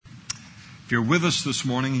If you're with us this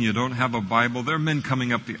morning and you don't have a Bible, there are men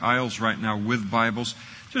coming up the aisles right now with Bibles.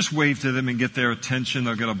 Just wave to them and get their attention.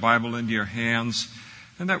 They'll get a Bible into your hands.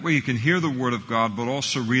 And that way you can hear the Word of God, but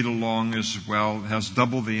also read along as well. It has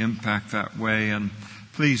double the impact that way. And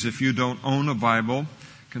please, if you don't own a Bible,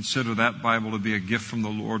 consider that Bible to be a gift from the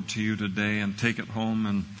Lord to you today and take it home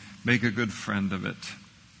and make a good friend of it.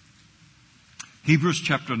 Hebrews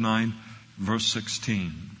chapter 9, verse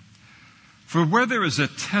 16. For where there is a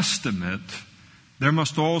testament, there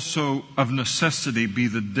must also of necessity be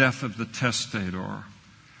the death of the testator.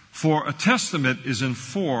 For a testament is in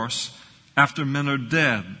force after men are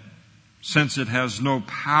dead, since it has no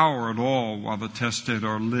power at all while the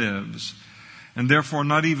testator lives. And therefore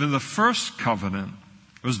not even the first covenant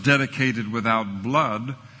was dedicated without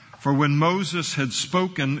blood. For when Moses had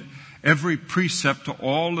spoken every precept to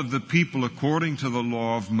all of the people according to the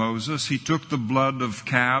law of Moses, he took the blood of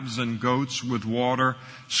calves and goats with water,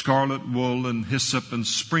 scarlet wool, and hyssop, and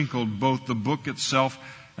sprinkled both the book itself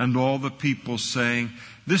and all the people, saying,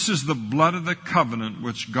 This is the blood of the covenant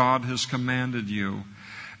which God has commanded you.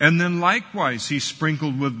 And then likewise he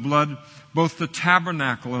sprinkled with blood both the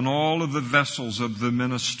tabernacle and all of the vessels of the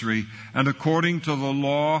ministry. And according to the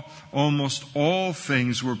law, almost all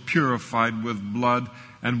things were purified with blood,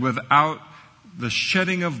 and without the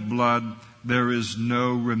shedding of blood, there is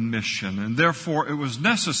no remission. And therefore it was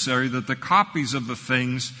necessary that the copies of the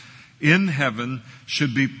things in heaven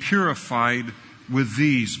should be purified with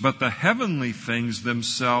these, but the heavenly things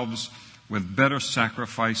themselves with better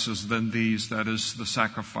sacrifices than these, that is, the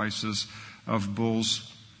sacrifices of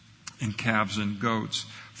bulls and calves and goats.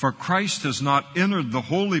 For Christ has not entered the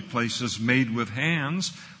holy places made with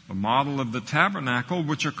hands, the model of the tabernacle,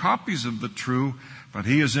 which are copies of the true, but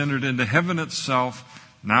he has entered into heaven itself,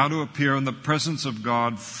 now to appear in the presence of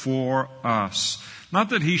God for us. Not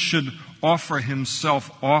that he should offer himself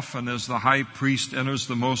often as the high priest enters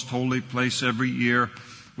the most holy place every year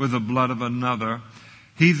with the blood of another.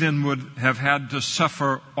 He then would have had to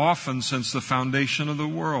suffer often since the foundation of the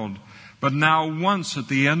world. But now once at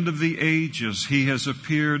the end of the ages, he has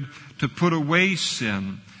appeared to put away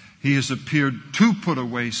sin. He has appeared to put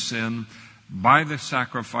away sin by the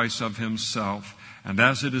sacrifice of himself. And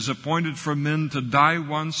as it is appointed for men to die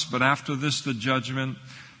once, but after this the judgment,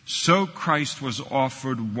 so Christ was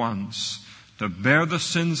offered once to bear the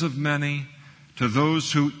sins of many. To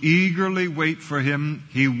those who eagerly wait for him,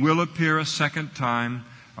 he will appear a second time,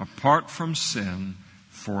 apart from sin,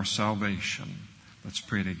 for salvation. Let's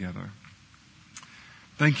pray together.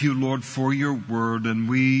 Thank you, Lord, for your word, and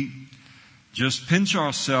we just pinch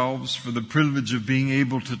ourselves for the privilege of being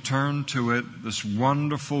able to turn to it, this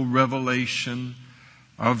wonderful revelation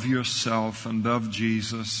of yourself and of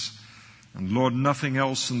Jesus. And Lord, nothing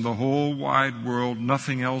else in the whole wide world,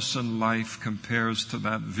 nothing else in life compares to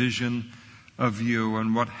that vision of you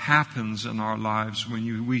and what happens in our lives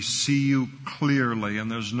when we see you clearly.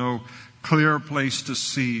 And there's no clearer place to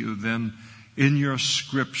see you than in your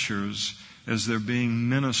scriptures as they're being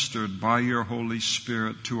ministered by your Holy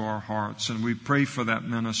Spirit to our hearts. And we pray for that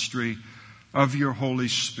ministry of your Holy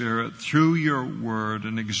Spirit through your word,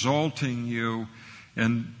 and exalting you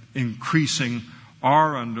and increasing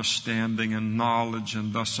our understanding and knowledge,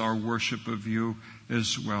 and thus our worship of you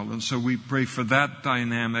as well. And so we pray for that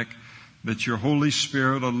dynamic that your Holy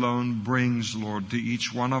Spirit alone brings, Lord, to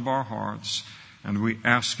each one of our hearts. And we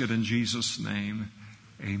ask it in Jesus' name.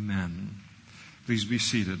 Amen. Please be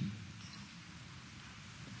seated.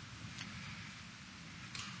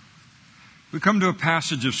 We come to a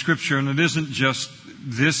passage of Scripture, and it isn't just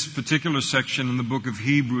this particular section in the book of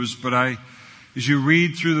Hebrews, but as you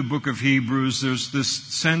read through the book of Hebrews, there's this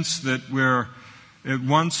sense that we're at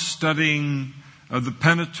once studying the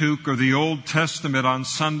Pentateuch or the Old Testament on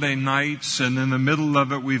Sunday nights, and in the middle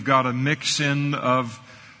of it we've got a mix-in of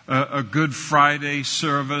a Good Friday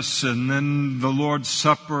service, and then the Lord's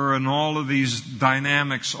Supper, and all of these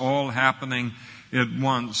dynamics all happening at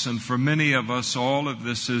once. And for many of us, all of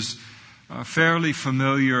this is fairly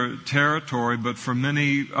familiar territory, but for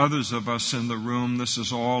many others of us in the room, this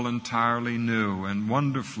is all entirely new and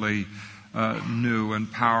wonderfully new and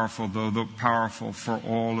powerful, though powerful for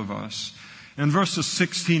all of us. In verses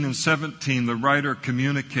 16 and 17, the writer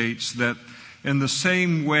communicates that in the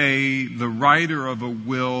same way the writer of a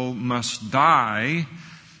will must die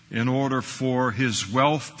in order for his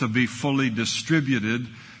wealth to be fully distributed,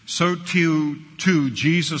 so too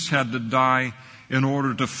Jesus had to die in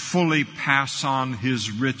order to fully pass on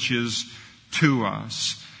his riches to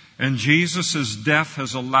us. And Jesus' death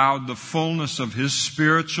has allowed the fullness of his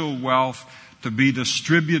spiritual wealth to be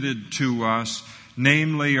distributed to us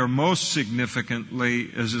namely, or most significantly,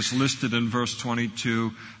 as is listed in verse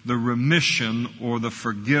 22, the remission or the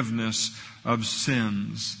forgiveness of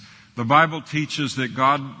sins. The Bible teaches that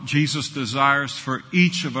Jesus desires for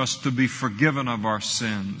each of us to be forgiven of our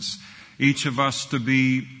sins, each of us to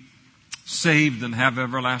be saved and have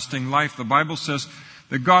everlasting life. The Bible says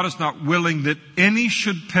that God is not willing that any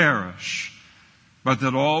should perish, but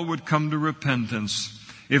that all would come to repentance.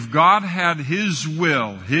 If God had His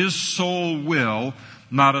will, His sole will,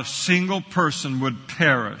 not a single person would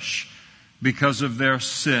perish because of their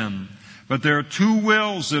sin. But there are two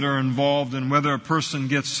wills that are involved in whether a person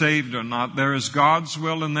gets saved or not. There is God's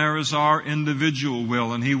will and there is our individual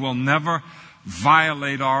will, and He will never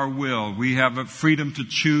violate our will. We have a freedom to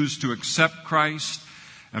choose to accept Christ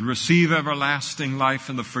and receive everlasting life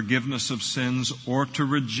and the forgiveness of sins, or to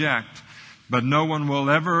reject. But no one will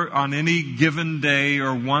ever on any given day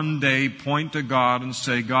or one day point to God and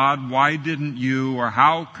say, God, why didn't you, or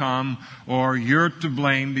how come, or you're to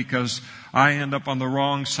blame because I end up on the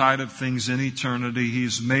wrong side of things in eternity.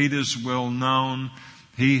 He's made His will known.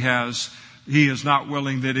 He is not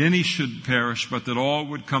willing that any should perish, but that all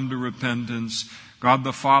would come to repentance. God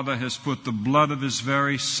the Father has put the blood of His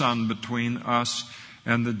very Son between us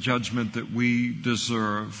and the judgment that we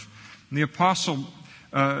deserve. And the Apostle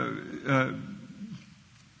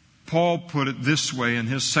Paul put it this way in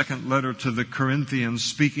his second letter to the Corinthians,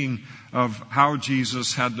 speaking of how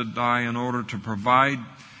Jesus had to die in order to provide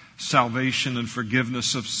salvation and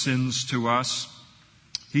forgiveness of sins to us.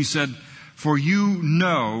 He said, "For you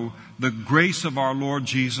know the grace of our Lord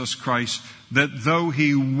Jesus Christ, that though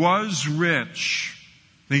He was rich,"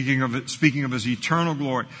 speaking of His eternal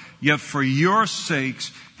glory, "yet for your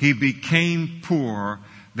sakes He became poor,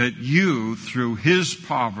 that you, through His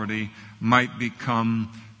poverty, might become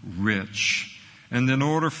rich." And in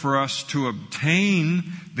order for us to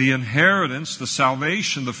obtain the inheritance, the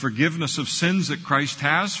salvation, the forgiveness of sins that Christ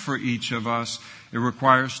has for each of us, it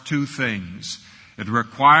requires two things. It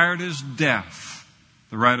required His death,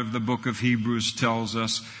 the writer of the book of Hebrews tells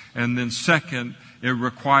us. And then second, it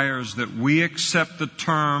requires that we accept the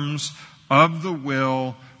terms of the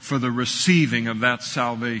will for the receiving of that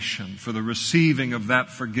salvation, for the receiving of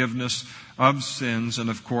that forgiveness of sins. And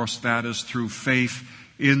of course, that is through faith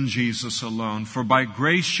in Jesus alone. For by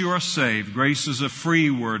grace you are saved. Grace is a free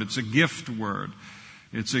word. It's a gift word.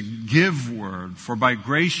 It's a give word. For by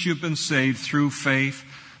grace you've been saved through faith,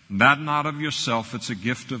 that not of yourself. It's a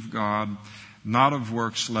gift of God, not of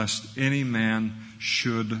works, lest any man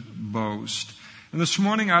should boast. And this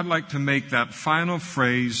morning I'd like to make that final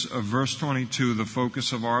phrase of verse 22 the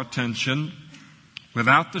focus of our attention.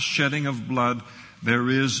 Without the shedding of blood, there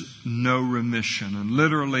is no remission. And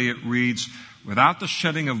literally it reads, without the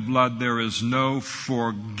shedding of blood, there is no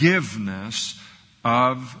forgiveness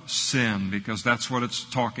of sin, because that's what it's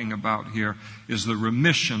talking about here, is the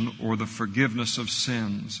remission or the forgiveness of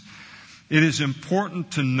sins. It is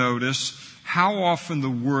important to notice how often the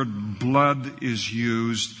word blood is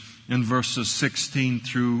used in verses 16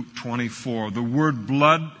 through 24. The word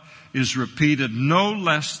blood is repeated no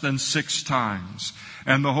less than 6 times.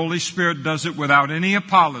 And the Holy Spirit does it without any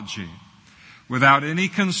apology, without any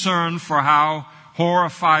concern for how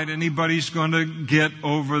horrified anybody's going to get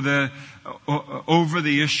over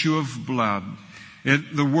the issue of blood.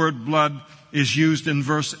 The word blood is used in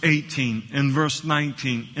verse 18, in verse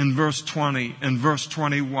 19, in verse 20, in verse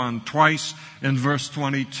 21, twice in verse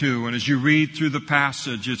 22. And as you read through the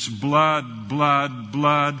passage, it's blood, blood,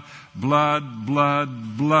 blood, blood,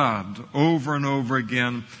 blood, blood, over and over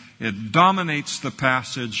again. It dominates the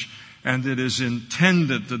passage, and it is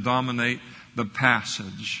intended to dominate the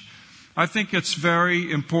passage. I think it's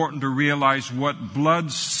very important to realize what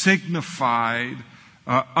blood signified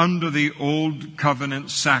under the old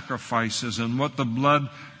covenant sacrifices and what the blood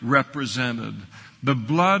represented. The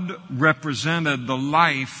blood represented the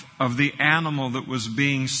life of the animal that was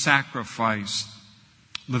being sacrificed.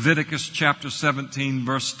 Leviticus chapter 17,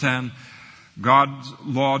 verse 10, God's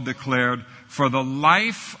law declared, "For the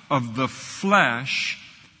life of the flesh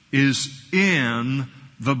is in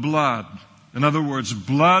the blood." In other words,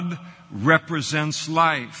 blood represents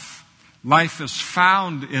life. Life is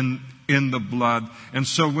found in the blood. And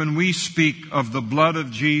so when we speak of the blood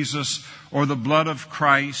of Jesus or the blood of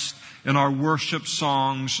Christ in our worship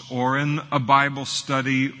songs or in a Bible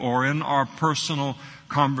study or in our personal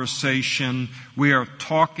conversation, we are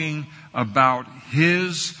talking about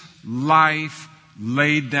His life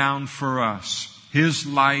laid down for us, His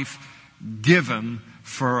life given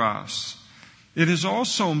for us. It is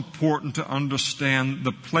also important to understand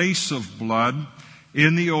the place of blood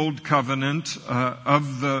in the Old Covenant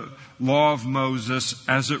of the law of Moses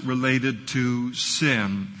as it related to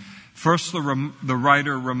sin. First, the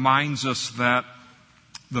writer reminds us that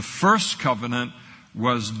the first covenant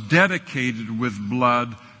was dedicated with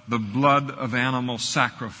blood, the blood of animal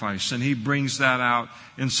sacrifice. And he brings that out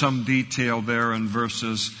in some detail there in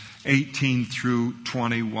verses 18 through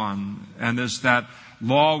 21. And as that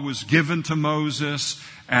law was given to Moses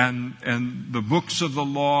and the books of the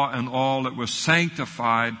law and all, it was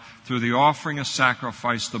sanctified through the offering of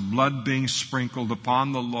sacrifice, the blood being sprinkled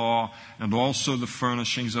upon the law and also the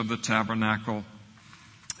furnishings of the tabernacle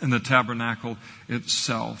and the tabernacle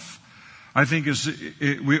itself. I think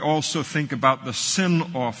we also think about the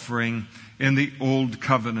sin offering in the Old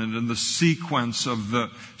Covenant and the sequence of the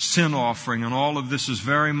sin offering. And all of this is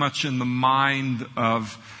very much in the mind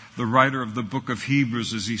of the writer of the book of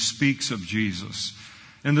Hebrews as he speaks of Jesus.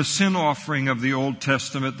 In the sin offering of the Old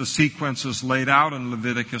Testament, the sequence is laid out in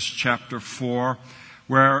Leviticus chapter 4,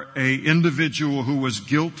 where an individual who was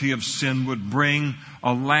guilty of sin would bring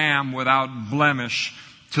a lamb without blemish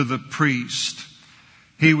to the priest.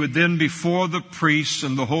 He would then, before the priest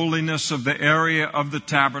in the holiness of the area of the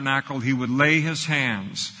tabernacle, he would lay his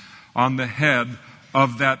hands on the head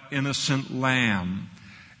of that innocent lamb.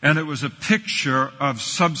 And it was a picture of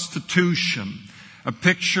substitution, a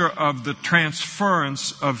picture of the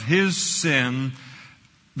transference of his sin,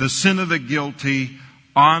 the sin of the guilty,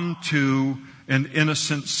 onto an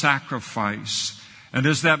innocent sacrifice. And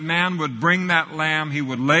as that man would bring that lamb, he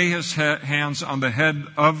would lay his hands on the head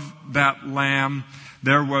of that lamb.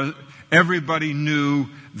 Everybody knew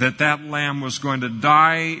that that lamb was going to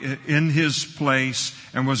die in his place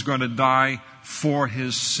and was going to die for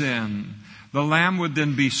his sin. The lamb would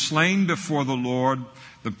then be slain before the Lord.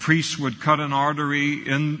 The priest would cut an artery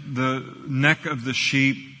in the neck of the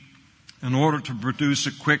sheep in order to produce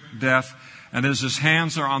a quick death. And as his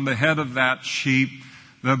hands are on the head of that sheep,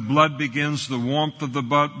 the warmth of the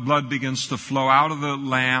blood begins to flow out of the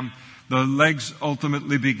lamb. The legs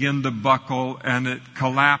ultimately begin to buckle and it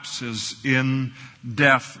collapses in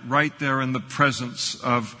death right there in the presence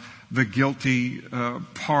of the guilty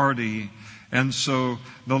party. And so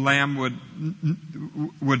the lamb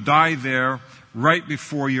would die there right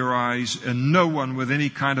before your eyes, and no one with any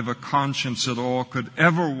kind of a conscience at all could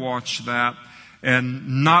ever watch that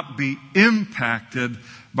and not be impacted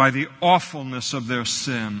by the awfulness of their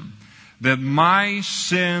sin. That my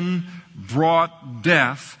sin brought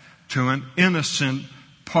death to an innocent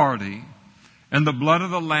party. And the blood of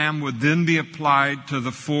the lamb would then be applied to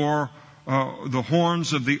the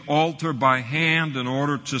horns of the altar by hand in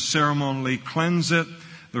order to ceremonially cleanse it.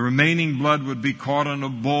 The remaining blood would be caught in a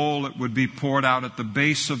bowl. It would be poured out at the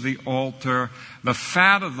base of the altar. The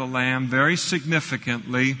fat of the lamb, very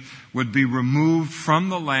significantly, would be removed from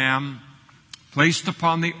the lamb, placed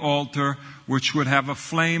upon the altar, which would have a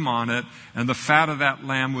flame on it, and the fat of that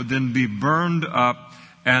lamb would then be burned up,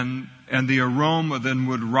 and the aroma then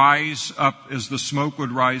would rise up as the smoke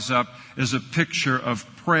would rise up as a picture of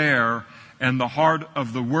prayer and the heart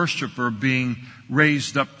of the worshiper being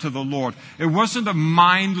raised up to the Lord. It wasn't a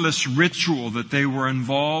mindless ritual that they were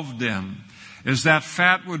involved in. As that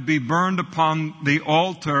fat would be burned upon the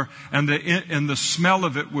altar and the smell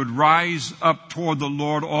of it would rise up toward the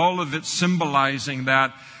Lord, all of it symbolizing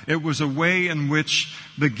that. It was a way in which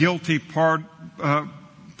the guilty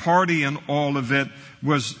party in all of it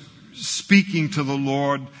was speaking to the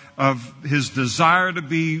Lord of his desire to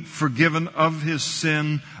be forgiven of his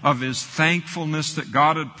sin, of his thankfulness that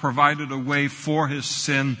God had provided a way for his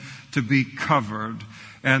sin to be covered.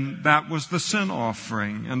 And that was the sin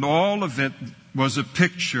offering. And all of it was a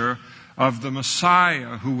picture of the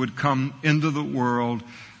Messiah who would come into the world,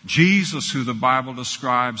 Jesus, who the Bible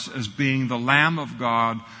describes as being the Lamb of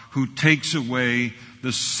God who takes away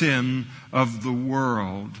the sin of the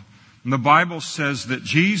world. And the Bible says that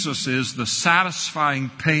Jesus is the satisfying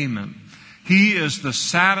payment. He is the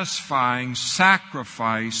satisfying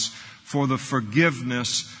sacrifice for the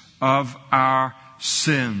forgiveness of our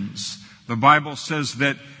sins. The Bible says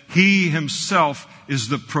that He Himself is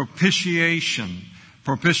the propitiation.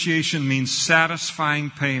 Propitiation means satisfying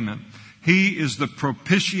payment. He is the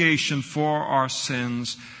propitiation for our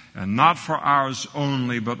sins, and not for ours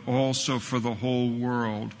only, but also for the whole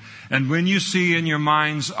world. And when you see in your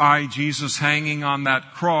mind's eye Jesus hanging on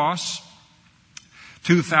that cross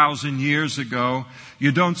 2,000 years ago,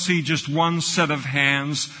 you don't see just one set of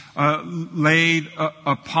hands laid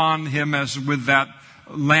upon Him as with that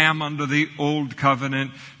lamb under the old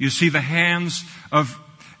covenant. You see the hands of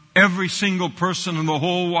every single person in the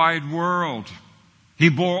whole wide world. He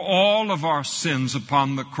bore all of our sins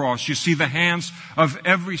upon the cross. You see the hands of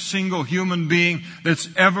every single human being that's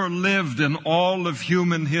ever lived in all of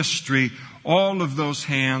human history, all of those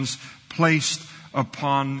hands placed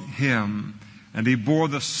upon Him. And He bore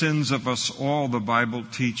the sins of us all, the Bible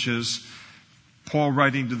teaches. Paul,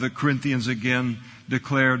 writing to the Corinthians again,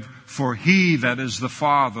 declared, "For He, that is the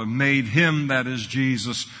Father, made Him, that is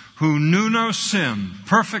Jesus, who knew no sin,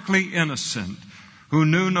 perfectly innocent, who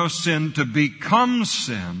knew no sin, to become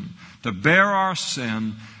sin, to bear our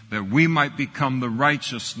sin, that we might become the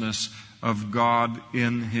righteousness of God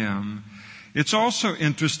in Him." It's also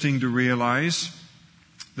interesting to realize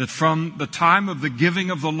that from the time of the giving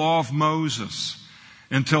of the law of Moses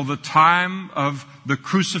until the time of the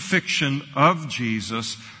crucifixion of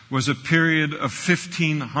Jesus was a period of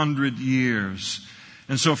 1,500 years.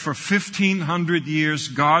 And so for 1,500 years,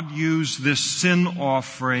 God used this sin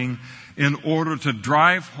offering in order to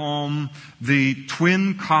drive home the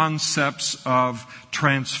twin concepts of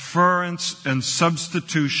transference and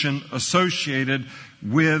substitution associated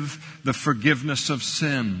with the forgiveness of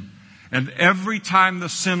sin. And every time the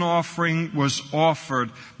sin offering was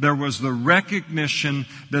offered, there was the recognition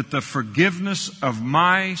that the forgiveness of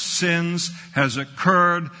my sins has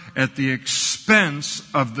occurred at the expense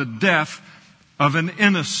of the death of an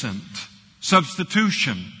innocent.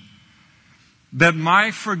 Substitution. That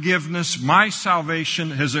my forgiveness, my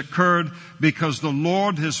salvation has occurred because the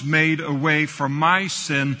Lord has made a way for my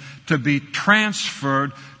sin to be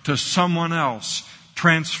transferred to someone else.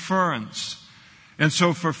 Transference. And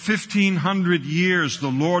so for 1,500 years,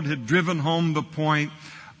 the Lord had driven home the point,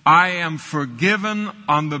 I am forgiven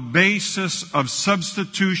on the basis of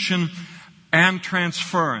substitution and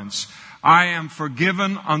transference. I am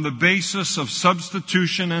forgiven on the basis of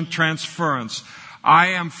substitution and transference. I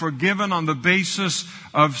am forgiven on the basis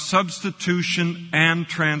of substitution and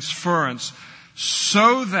transference.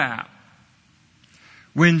 So that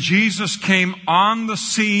when Jesus came on the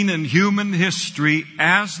scene in human history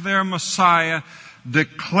as their Messiah,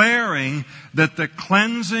 declaring that the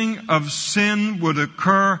cleansing of sin would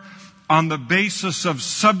occur on the basis of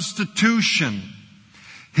substitution,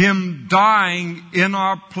 Him dying in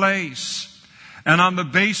our place, and on the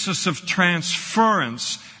basis of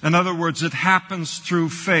transference. In other words, it happens through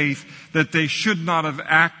faith, that they should not have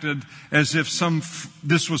acted as if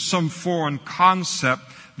this was some foreign concept.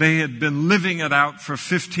 They had been living it out for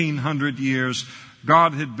 1,500 years.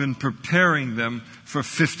 God had been preparing them for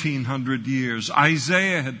 1,500 years.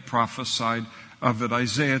 Isaiah had prophesied of it.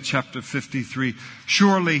 Isaiah chapter 53.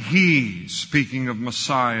 Surely He, speaking of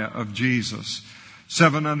Messiah, of Jesus,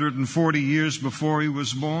 740 years before He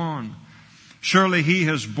was born. Surely He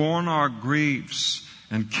has borne our griefs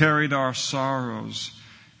and carried our sorrows.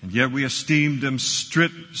 And yet we esteemed Him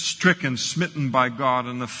stricken, smitten by God,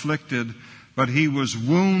 and afflicted. But He was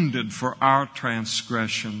wounded for our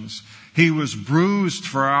transgressions. He was bruised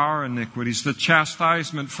for our iniquities. The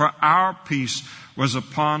chastisement for our peace was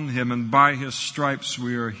upon Him, and by His stripes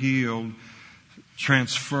we are healed.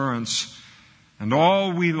 Transference. And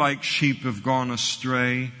all we like sheep have gone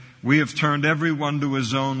astray. We have turned everyone to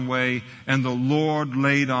his own way, and the Lord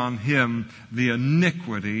laid on Him the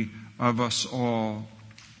iniquity of us all.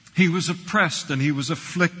 He was oppressed and He was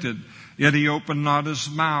afflicted, yet He opened not His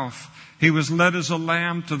mouth. He was led as a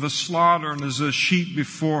lamb to the slaughter, and as a sheep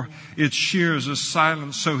before its shears is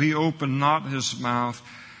silent, so He opened not His mouth.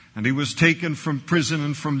 And He was taken from prison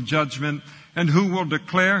and from judgment. And who will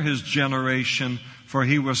declare His generation? For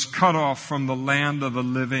He was cut off from the land of the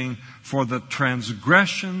living. For the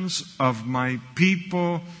transgressions of my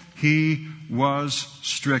people He was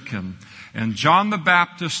stricken. And John the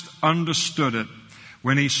Baptist understood it.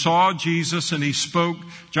 When he saw Jesus, and he spoke,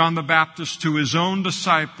 John the Baptist, to his own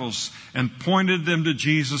disciples and pointed them to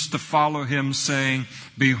Jesus to follow Him, saying,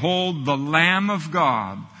 Behold the Lamb of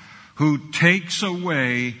God who takes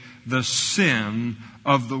away the sin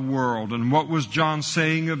of the world. And what was John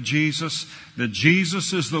saying of Jesus? That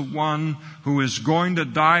Jesus is the one who is going to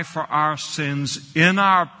die for our sins in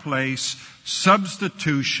our place.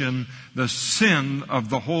 Substitution, the sin of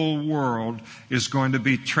the whole world, is going to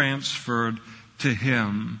be transferred to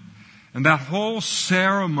Him. And that whole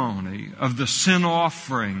ceremony of the sin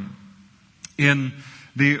offering in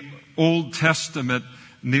the Old Testament,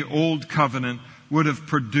 in the Old Covenant, would have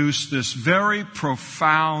produced this very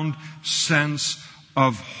profound sense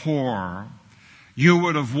of horror. You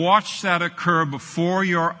would have watched that occur before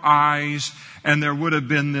your eyes, and there would have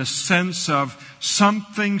been this sense of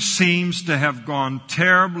something seems to have gone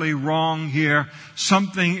terribly wrong here.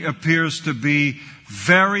 Something appears to be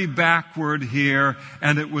very backward here,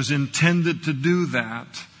 and it was intended to do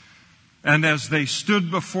that. And as they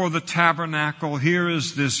stood before the tabernacle, here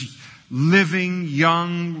is this living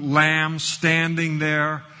young lamb standing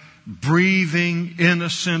there, breathing,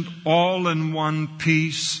 innocent, all in one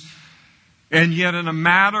piece. And yet in a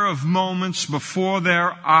matter of moments before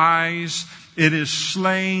their eyes, it is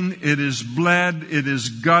slain, it is bled, it is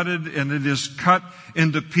gutted, and it is cut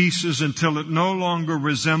into pieces until it no longer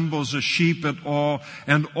resembles a sheep at all,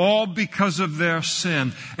 and all because of their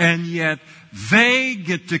sin. And yet they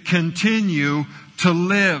get to continue to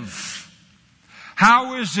live.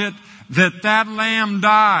 How is it that that lamb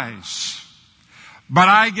dies, but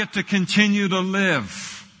I get to continue to live?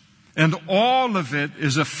 And all of it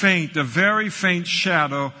is a very faint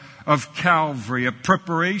shadow of Calvary, a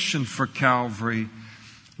preparation for Calvary,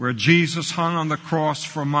 where Jesus hung on the cross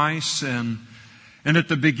for my sin. And at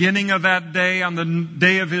the beginning of that day, on the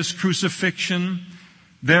day of His crucifixion,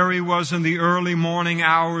 there He was in the early morning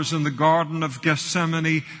hours in the Garden of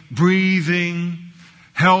Gethsemane, breathing,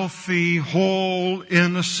 healthy, whole,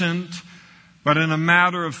 innocent. But in a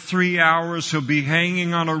matter of 3 hours, He'll be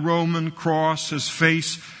hanging on a Roman cross, His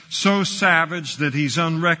face so savage that He's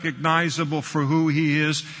unrecognizable for who He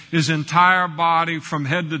is. His entire body from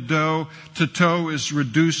head to toe is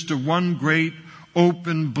reduced to one great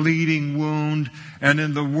open bleeding wound. And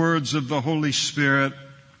in the words of the Holy Spirit,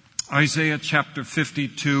 Isaiah chapter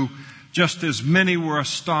 52, just as many were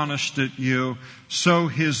astonished at you, so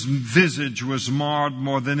His visage was marred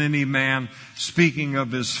more than any man, speaking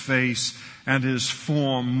of His face, and His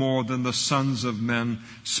form more than the sons of men,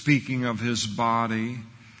 speaking of His body.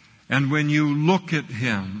 And when you look at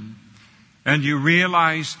Him and you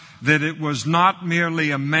realize that it was not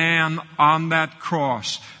merely a man on that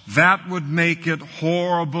cross, that would make it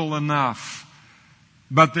horrible enough.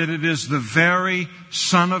 But that it is the very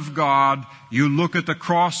Son of God. You look at the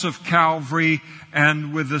cross of Calvary,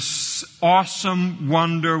 and with this awesome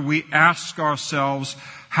wonder we ask ourselves,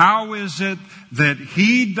 how is it that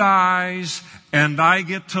He dies and I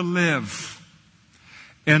get to live?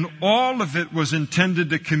 And all of it was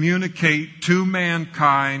intended to communicate to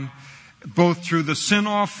mankind, both through the sin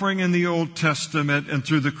offering in the Old Testament and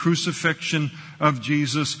through the crucifixion of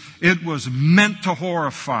Jesus. It was meant to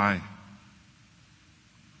horrify.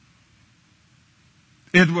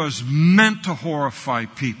 It was meant to horrify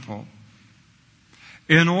people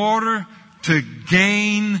in order to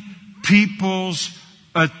gain people's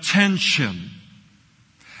attention.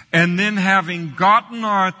 And then having gotten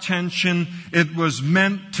our attention, it was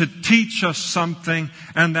meant to teach us something,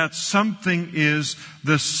 and that something is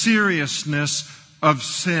the seriousness of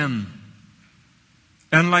sin.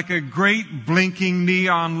 And like a great blinking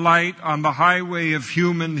neon light on the highway of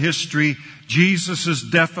human history, Jesus'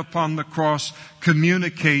 death upon the cross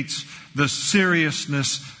communicates the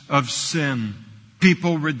seriousness of sin.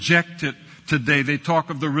 People reject it today. They talk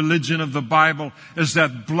of the religion of the Bible as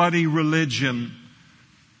that bloody religion.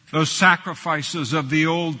 Those sacrifices of the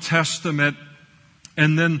Old Testament,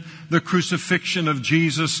 and then the crucifixion of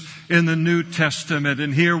Jesus in the New Testament.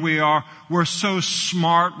 And here we are. We're so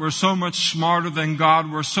smart. We're so much smarter than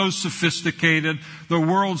God. We're so sophisticated. The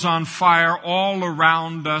world's on fire all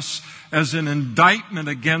around us as an indictment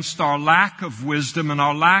against our lack of wisdom and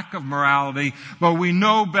our lack of morality. But we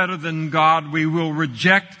know better than God. We will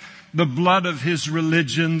reject the blood of His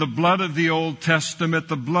religion, the blood of the Old Testament,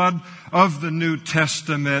 the blood of the New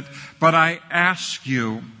Testament. But I ask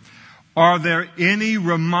you, are there any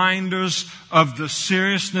reminders of the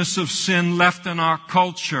seriousness of sin left in our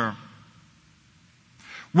culture?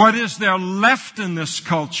 What is there left in this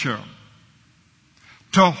culture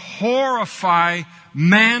to horrify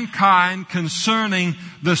mankind concerning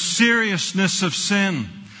the seriousness of sin?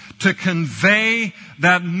 To convey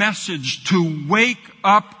that message, to wake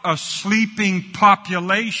up a sleeping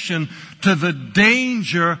population to the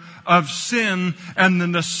danger of sin and the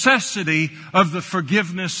necessity of the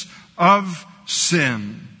forgiveness of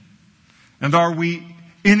sin. And are we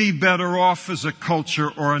any better off as a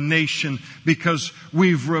culture or a nation because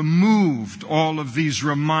we've removed all of these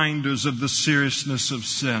reminders of the seriousness of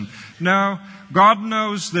sin? No, God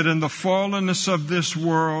knows that in the fallenness of this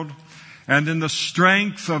world, and in the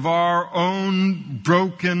strength of our own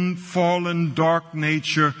broken, fallen, dark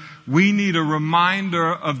nature, we need a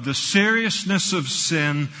reminder of the seriousness of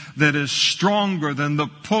sin that is stronger than the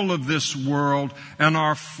pull of this world and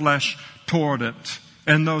our flesh toward it.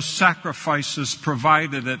 And those sacrifices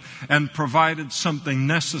provided it and provided something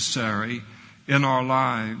necessary in our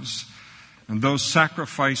lives. And those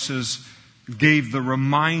sacrifices gave the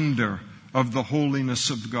reminder of the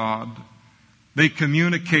holiness of God. They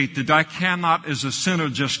communicate that I cannot, as a sinner,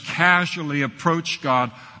 just casually approach God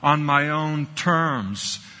on my own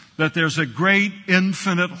terms. that there's a great,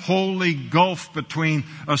 infinite, holy gulf between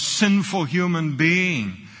a sinful human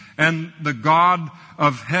being and the God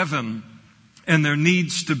of heaven. And there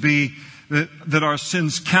needs to be, that our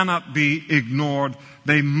sins cannot be ignored.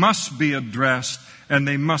 They must be addressed, and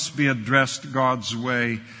they must be addressed God's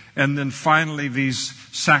way. And then finally, these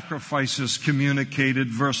sacrifices communicated,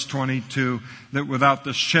 verse 22, that without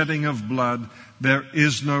the shedding of blood, there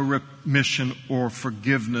is no remission or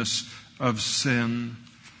forgiveness of sin.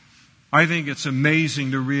 I think it's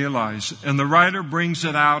amazing to realize, and the writer brings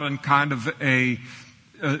it out in kind of a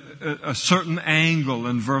certain angle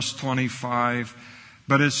in verse 25,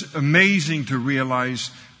 but it's amazing to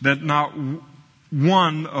realize that not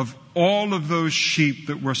one of all of those sheep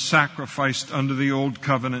that were sacrificed under the old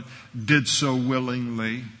covenant did so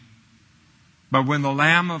willingly. But when the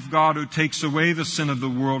Lamb of God who takes away the sin of the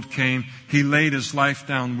world came, He laid His life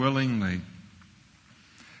down willingly.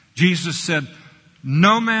 Jesus said,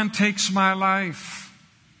 "No man takes my life.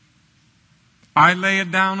 I lay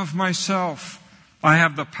it down of myself. I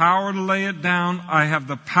have the power to lay it down. I have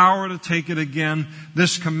the power to take it again.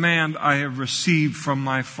 This command I have received from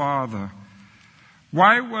my Father."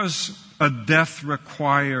 Why was a death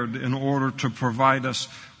required in order to provide us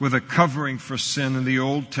with a covering for sin in the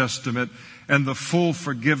Old Testament and the full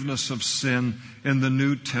forgiveness of sin in the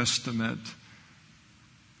New Testament?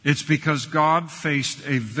 It's because God faced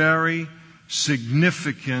a very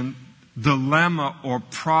significant dilemma or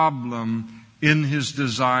problem in His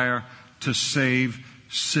desire to save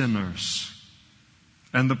sinners.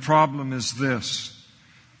 And the problem is this,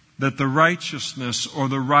 that the righteousness or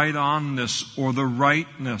the right-onness or the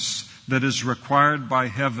rightness that is required by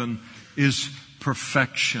heaven is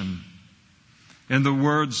perfection. In the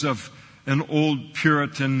words of an old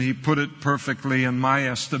Puritan, he put it perfectly in my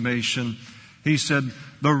estimation. He said,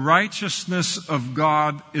 "The righteousness of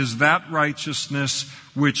God is that righteousness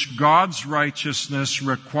which God's righteousness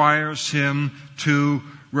requires Him to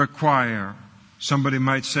require." Somebody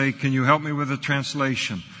might say, "Can you help me with a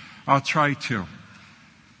translation?" I'll try to.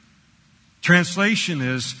 Translation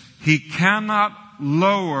is, He cannot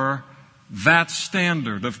lower that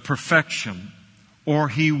standard of perfection, or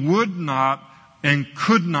He would not and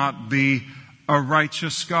could not be a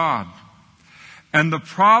righteous God. And the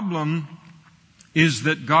problem is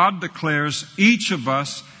that God declares each of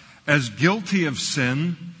us as guilty of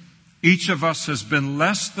sin. Each of us has been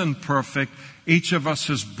less than perfect. Each of us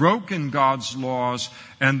has broken God's laws,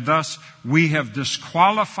 and thus we have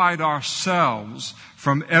disqualified ourselves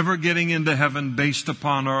from ever getting into heaven based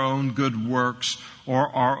upon our own good works or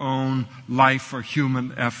our own life or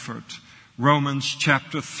human effort. Romans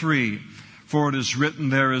chapter 3, "For it is written,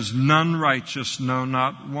 there is none righteous, no,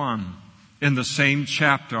 not one." In the same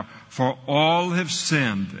chapter, "For all have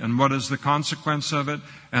sinned," and what is the consequence of it?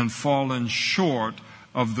 "And fallen short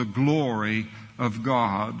of the glory of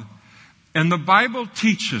God." And the Bible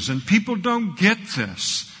teaches, and people don't get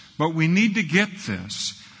this, but we need to get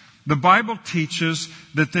this. The Bible teaches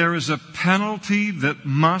that there is a penalty that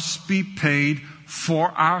must be paid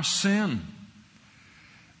for our sin.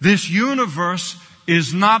 This universe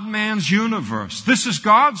is not man's universe. This is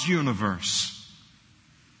God's universe.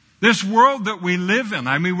 This world that we live in,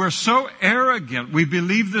 we're so arrogant. We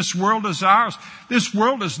believe this world is ours. This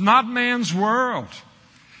world is not man's world.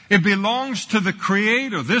 It belongs to the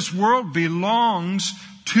Creator. This world belongs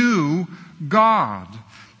to God.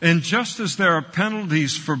 And just as there are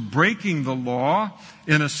penalties for breaking the law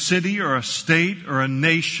in a city or a state or a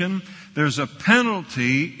nation, there's a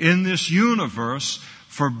penalty in this universe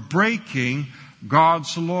for breaking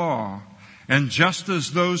God's law. And just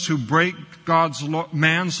as those who break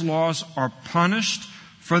man's laws are punished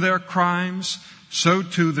for their crimes, so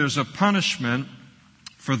too there's a punishment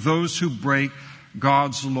for those who break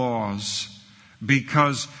God's laws,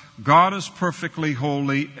 because God is perfectly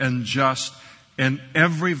holy and just, and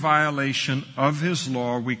every violation of His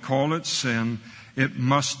law, we call it sin, it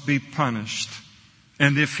must be punished.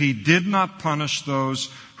 And if He did not punish those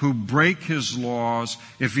who break His laws,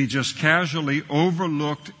 if He just casually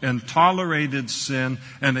overlooked and tolerated sin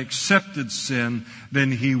and accepted sin,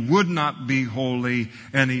 then He would not be holy,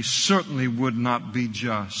 and He certainly would not be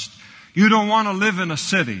just. You don't want to live in a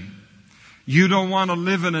city. You don't want to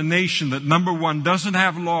live in a nation that, number one, doesn't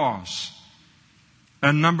have laws,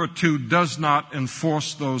 and number two, does not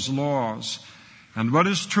enforce those laws. And what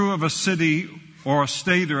is true of a city or a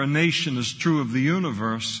state or a nation is true of the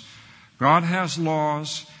universe. God has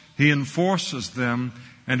laws, He enforces them,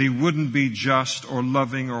 and He wouldn't be just or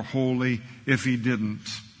loving or holy if He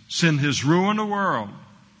didn't. Sin has ruined the world.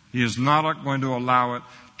 He is not going to allow it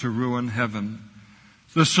to ruin heaven.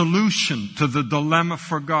 The solution to the dilemma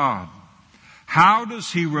for God. How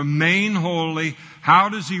does he remain holy? How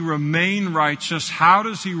does he remain righteous? How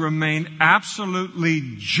does he remain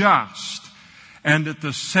absolutely just and at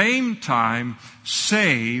the same time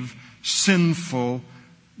save sinful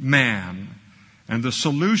man? And the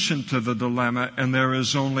solution to the dilemma, and there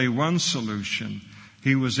is only one solution,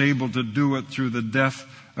 he was able to do it through the death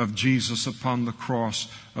of Jesus upon the cross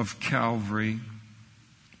of Calvary,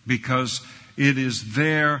 because it is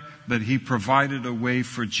there that he provided a way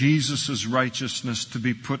for Jesus' righteousness to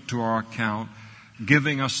be put to our account,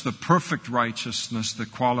 giving us the perfect righteousness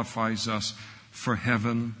that qualifies us for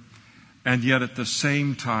heaven, and yet at the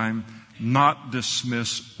same time not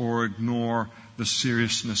dismiss or ignore the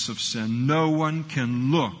seriousness of sin. No one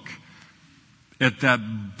can look at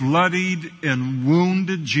that bloodied and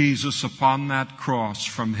wounded Jesus upon that cross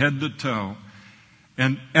from head to toe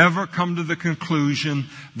and ever come to the conclusion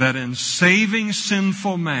that in saving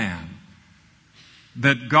sinful man,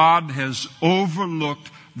 that God has overlooked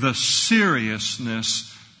the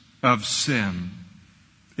seriousness of sin.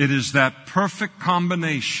 It is that perfect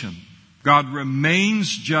combination. God remains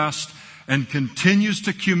just and continues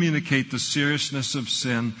to communicate the seriousness of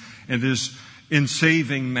sin and is in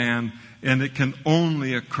saving man, and it can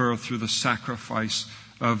only occur through the sacrifice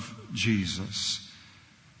of Jesus.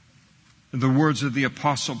 In the words of the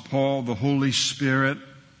Apostle Paul, the Holy Spirit,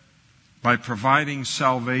 by providing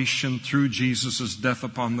salvation through Jesus' death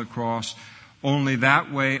upon the cross, only that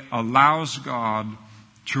way allows God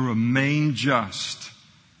to remain just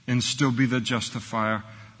and still be the justifier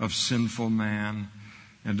of sinful man.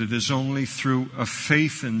 And it is only through a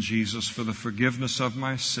faith in Jesus for the forgiveness of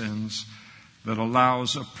my sins that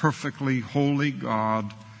allows a perfectly holy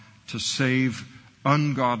God to save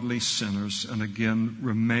ungodly sinners and again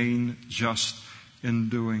remain just in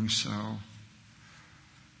doing so.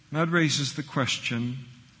 That raises the question,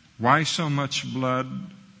 why so much blood?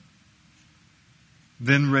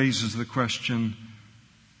 Then raises the question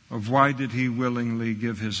of why did he willingly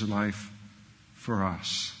give his life for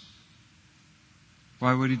us?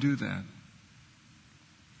 Why would he do that?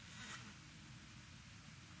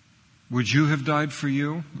 Would you have died for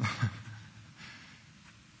you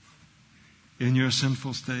in your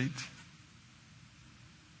sinful state?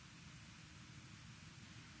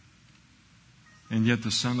 And yet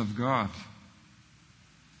the Son of God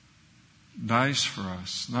dies for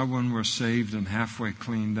us, not when we're saved and halfway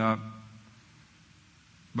cleaned up,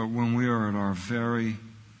 but when we are at our very,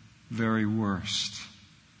 very worst.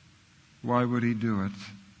 Why would he do it?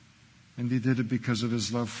 And he did it because of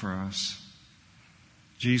his love for us.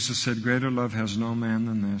 Jesus said, greater love has no man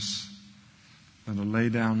than this, than to lay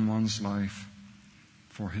down one's life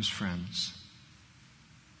for his friends.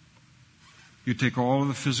 You take all of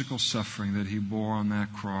the physical suffering that he bore on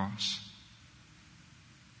that cross.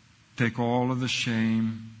 Take all of the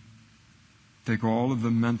shame. Take all of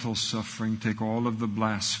the mental suffering. Take all of the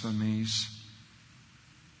blasphemies.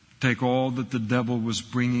 Take all that the devil was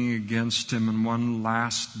bringing against him in one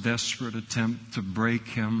last desperate attempt to break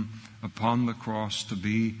him upon the cross, to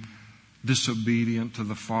be disobedient to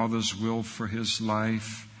the Father's will for his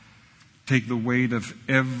life. Take the weight of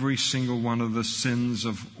every single one of the sins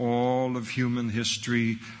of all of human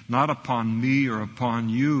history, not upon me or upon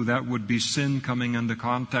you. That would be sin coming into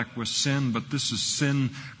contact with sin, but this is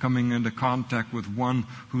sin coming into contact with one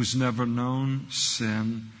who's never known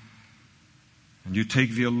sin. And you take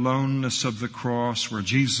the aloneness of the cross, where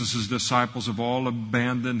Jesus' disciples have all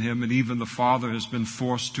abandoned him, and even the Father has been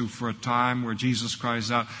forced to for a time, where Jesus cries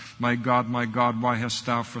out, my God, why hast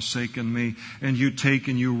thou forsaken me? And you take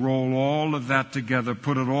and you roll all of that together,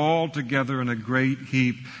 put it all together in a great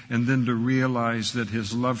heap, and then to realize that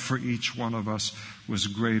his love for each one of us was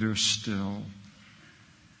greater still.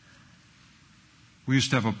 We used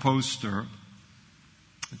to have a poster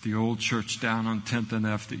at the old church down on 10th and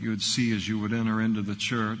F that you would see as you would enter into the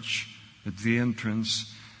church at the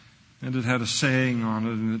entrance. And it had a saying on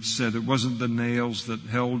it, and it said, it wasn't the nails that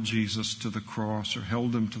held Jesus to the cross or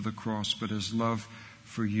held him to the cross, but his love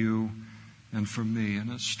for you and for me. And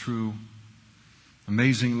it's true.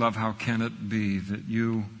 Amazing love, how can it be that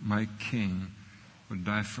you, my King, would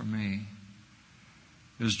die for me?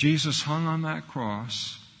 As Jesus hung on that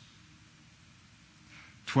cross,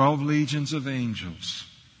 12 legions of angels,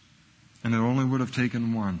 and it only would have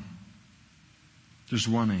taken one. Just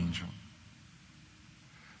one angel.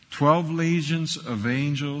 12 legions of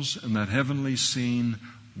angels in that heavenly scene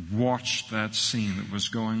watched that scene that was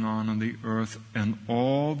going on the earth, and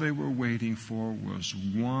all they were waiting for was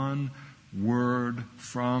one word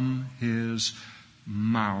from his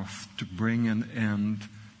mouth to bring an end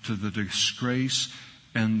to the disgrace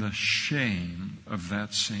and the shame of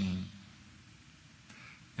that scene.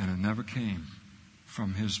 And it never came.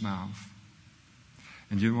 from His mouth.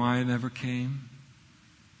 And you know why it never came?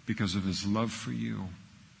 Because of His love for you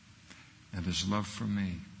and His love for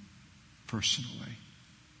me personally.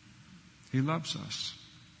 He loves us.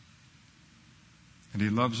 And He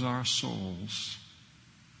loves our souls.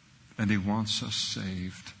 And He wants us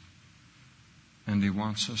saved. And He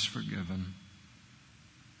wants us forgiven.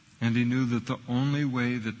 And He knew that the only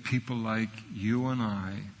way that people like you and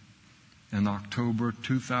I in October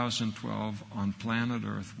 2012 on planet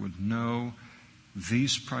Earth would know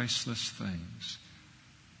these priceless things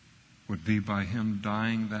would be by Him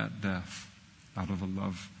dying that death out of a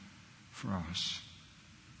love for us.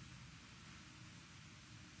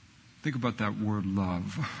 Think about that word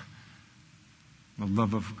love. The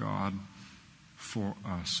love of God for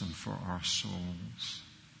us and for our souls.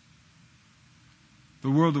 The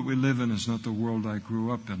world that we live in is not the world I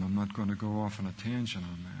grew up in. I'm not going to go off on a tangent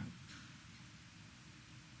on that.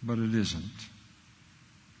 But it isn't.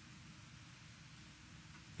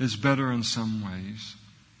 It's better in some ways.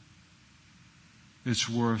 It's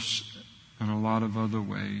worse in a lot of other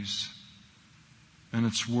ways. And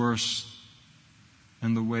it's worse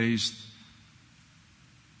in the ways,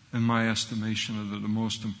 in my estimation, that are the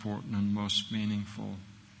most important and most meaningful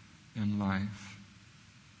in life.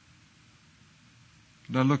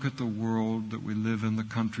 And I look at the world that we live in, the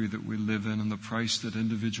country that we live in, and the price that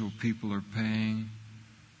individual people are paying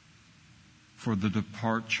for the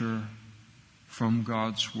departure from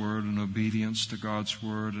God's Word and obedience to God's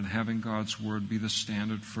Word and having God's Word be the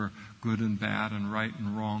standard for good and bad and right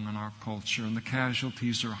and wrong in our culture. And the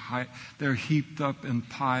casualties are high. They're heaped up in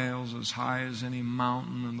piles as high as any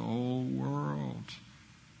mountain in the whole world.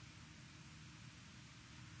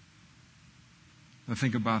 I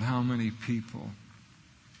think about how many people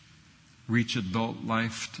reach adult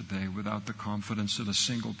life today without the confidence that a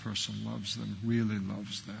single person loves them, really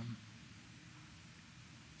loves them.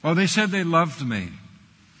 Oh, they said they loved me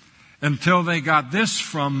until they got this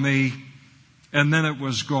from me, and then it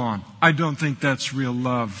was gone. I don't think that's real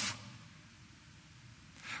love.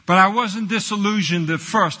 But I wasn't disillusioned at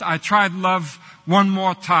first. I tried love one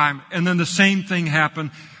more time, and then the same thing happened,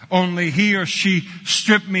 only he or she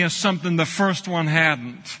stripped me of something the first one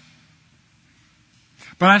hadn't.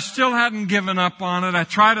 But I still hadn't given up on it. I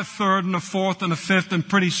tried a third and a fourth and a fifth, and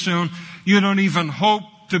pretty soon you don't even hope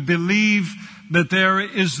to believe that there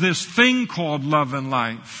is this thing called love in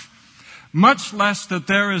life. Much less that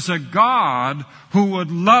there is a God who would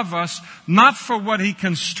love us not for what He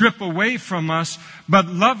can strip away from us, but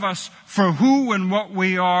love us for who and what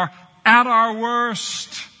we are at our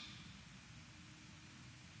worst.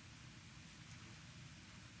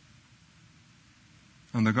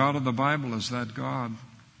 And the God of the Bible is that God.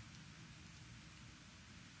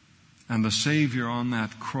 And the Savior on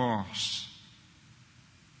that cross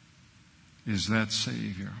is that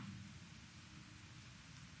Savior.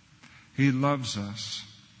 He loves us.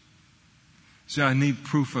 See, I need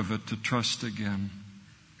proof of it to trust again.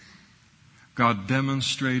 God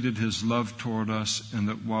demonstrated His love toward us in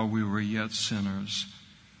that while we were yet sinners,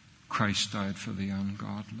 Christ died for the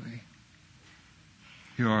ungodly.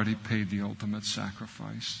 He already paid the ultimate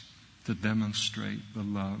sacrifice to demonstrate the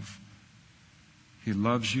love. He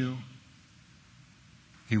loves you.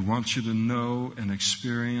 He wants you to know and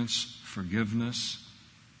experience forgiveness.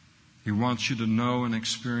 He wants you to know and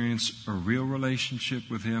experience a real relationship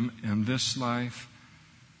with Him in this life,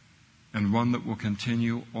 and one that will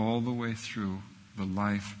continue all the way through the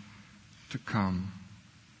life to come.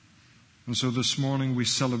 And so this morning we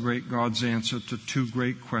celebrate God's answer to two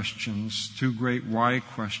great questions, two great why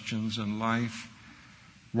questions in life.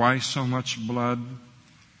 Why so much blood?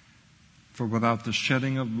 For without the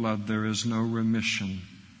shedding of blood there is no remission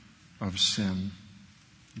of sin.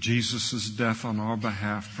 Jesus' death on our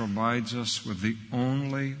behalf provides us with the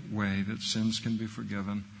only way that sins can be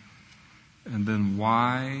forgiven. And then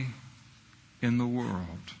why in the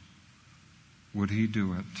world would He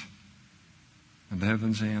do it? And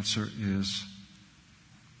heaven's answer is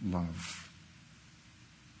love.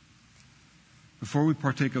 Before we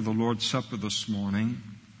partake of the Lord's Supper this morning,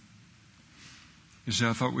 you see,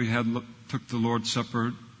 I thought we took the Lord's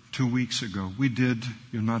Supper 2 weeks ago. We did.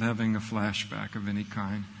 You're not having a flashback of any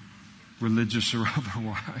kind, religious or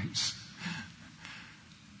otherwise.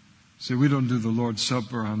 See, we don't do the Lord's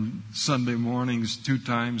Supper on Sunday mornings 2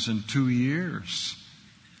 times in 2 years.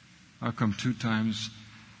 How come 2 times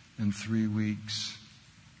in 3 weeks?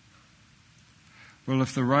 Well,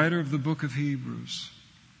 if the writer of the book of Hebrews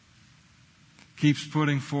keeps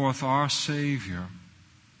putting forth our Savior,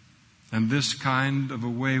 and this kind of a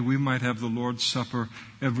way, we might have the Lord's Supper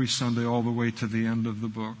every Sunday all the way to the end of the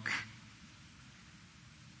book.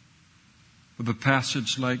 with a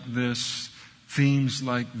passage like this, themes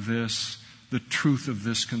like this, the truth of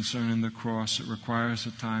this concerning the cross. It requires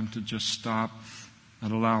a time to just stop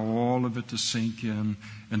and allow all of it to sink in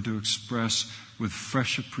and to express with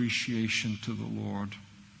fresh appreciation to the Lord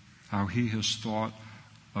how He has thought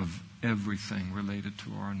of everything related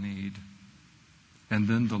to our need. And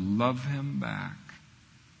then to love Him back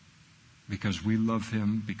because we love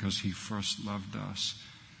Him because He first loved us.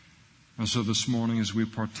 And so this morning, as we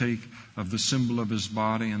partake of the symbol of His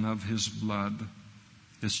body and of His blood,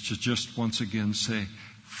 it's to just once again say,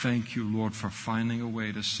 thank you, Lord, for finding a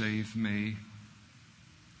way to save me.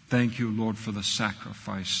 Thank you, Lord, for the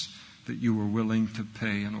sacrifice that you were willing to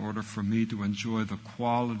pay in order for me to enjoy the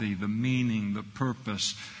quality, the meaning, the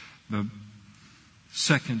purpose, the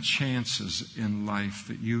second chances in life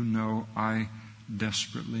that you know I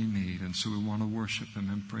desperately need. And so we want to worship Him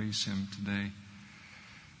and praise Him today.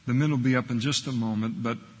 The men will be up in just a moment,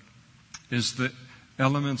 but as the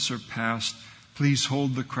elements are passed, please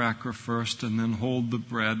hold the cracker first and then hold the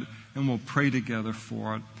bread, and we'll pray together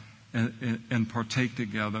for it and partake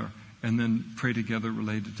together, and then pray together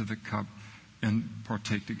related to the cup and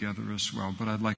partake together as well. But I'd like